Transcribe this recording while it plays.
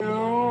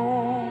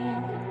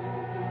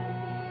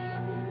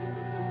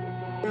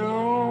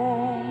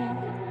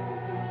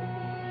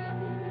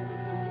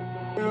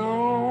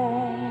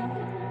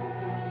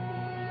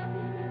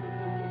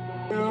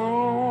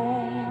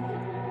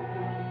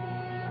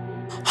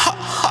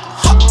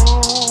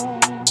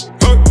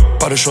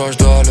Pas le choix, je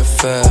dois le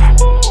faire.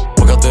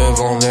 Regarde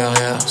devant,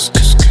 derrière.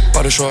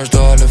 Pas le choix, je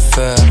dois le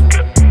faire.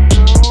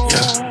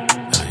 Yeah.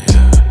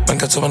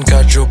 24 sur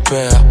 24,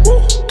 j'opère.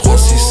 3,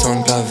 6,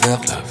 5, la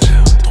verte.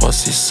 3,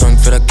 6, 5,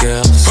 fais la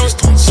guerre. 6,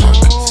 35.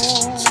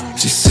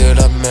 Si c'est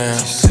la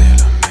merde.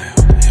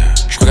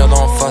 J'regarde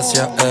en face,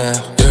 y'a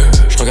R.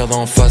 J'regarde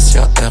en face,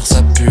 y'a R,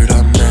 ça pue la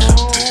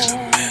merde.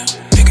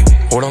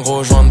 Roule un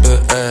gros joint de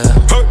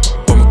BR.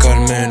 Pour me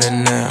calmer les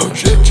nerfs.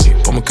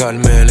 Pour me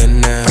calmer les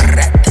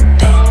nerfs.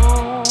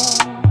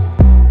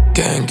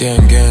 Gang,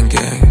 gang, gang,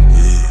 gang.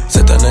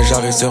 Cette année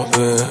j'arrive sur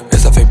eux et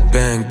ça fait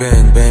bang,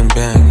 bang, bang,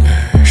 bang.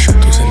 J'suis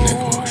tous ces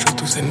négros, j'suis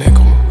tous ces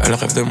négros. Elle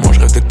rêve de moi,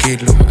 j'rêve de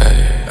kilos.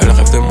 Elle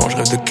rêve de moi,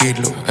 j'rêve de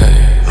kilos.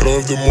 Elle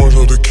rêve de moi,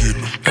 j'rêve de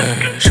kilos.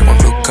 J'ai mon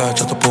le 4,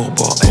 j'attends pour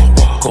boire.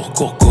 Cours,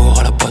 cours, cours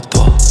à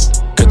l'abattoir.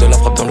 Que de la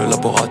frappe dans le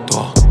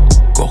laboratoire.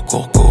 Cours,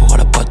 cours, cours à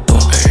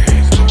l'abattoir.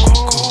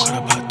 Cours, cours à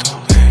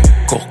l'abattoir.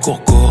 Cours,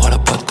 cours, cours à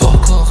l'abattoir.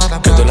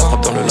 Que de la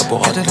frappe dans le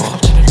laboratoire.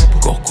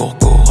 Cours, cours,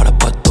 cours à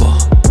l'abattoir.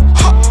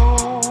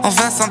 On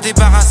va s'en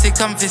débarrasser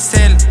comme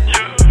vaisselle,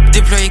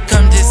 déployer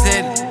comme des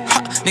ailes.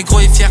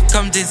 Négro est fier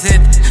comme des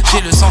aides.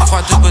 J'ai le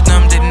sang-froid de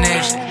bonhomme des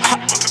neiges.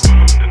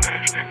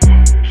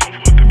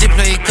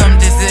 Déployer comme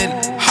des ailes.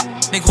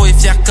 Négro est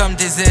fier comme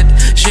des aides.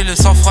 J'ai le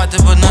sang-froid de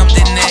bonhomme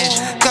des neiges.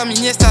 Comme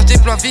Iniesta, je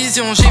déploie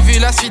vision. J'ai vu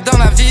la suite dans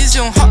la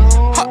vision.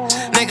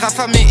 Nègre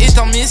affamé est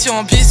en mission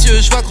ambitieux.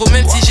 Je vois gros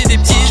même si j'ai des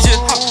petits yeux.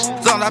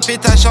 Dans la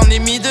pétage j'en ai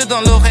mis deux.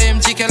 Dans l'oreille elle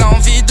me dit qu'elle a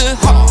envie de.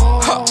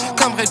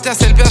 Comme Repta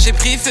Selber j'ai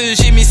pris feu.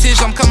 J'ai mis ses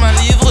jambes comme un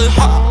livre.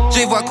 Je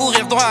les vois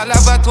courir droit à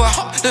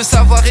l'abattoir. Le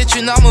savoir est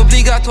une arme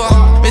obligatoire.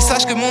 Mais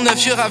sache que mon œuf,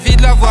 je suis ravi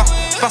de l'avoir.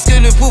 Parce que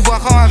le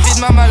pouvoir rend avide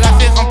ma mal à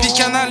faire. Rempli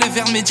canal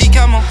vers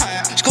médicaments.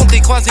 Je compte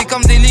les croiser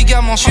comme des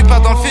ligaments. Je suis pas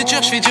dans le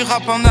futur, je fais du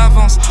rap en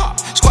avance.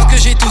 Je crois que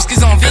j'ai tout ce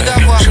qu'ils ont envie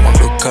d'avoir. J'ai mon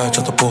le 4,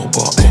 j'attends pour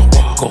boire.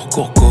 Cours,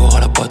 cours, cours à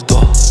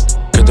l'abattoir.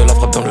 Que de la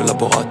frappe dans le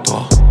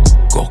laboratoire.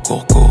 Cours,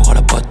 cours, cours à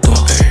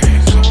l'abattoir.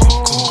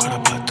 Cours, cours à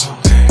l'abattoir.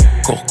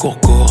 Cours, cours,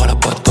 cours à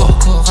l'abattoir.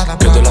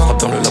 Que de la frappe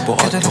dans le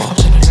laboratoire.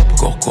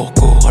 Cours, cours,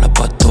 cours à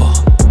l'abattoir.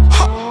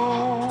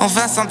 On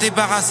va s'en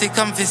débarrasser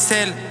comme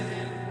vaisselle,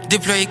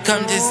 déployer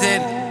comme des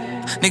ailes.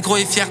 Négro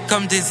est fier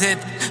comme des aides.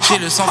 J'ai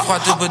le sang-froid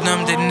de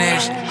bonhomme des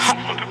neiges.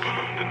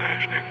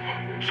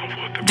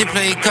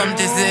 Déployer comme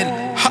des ailes.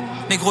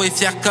 Négro est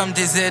fier comme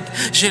des aides.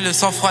 J'ai le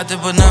sang-froid de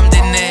bonhomme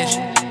des neiges.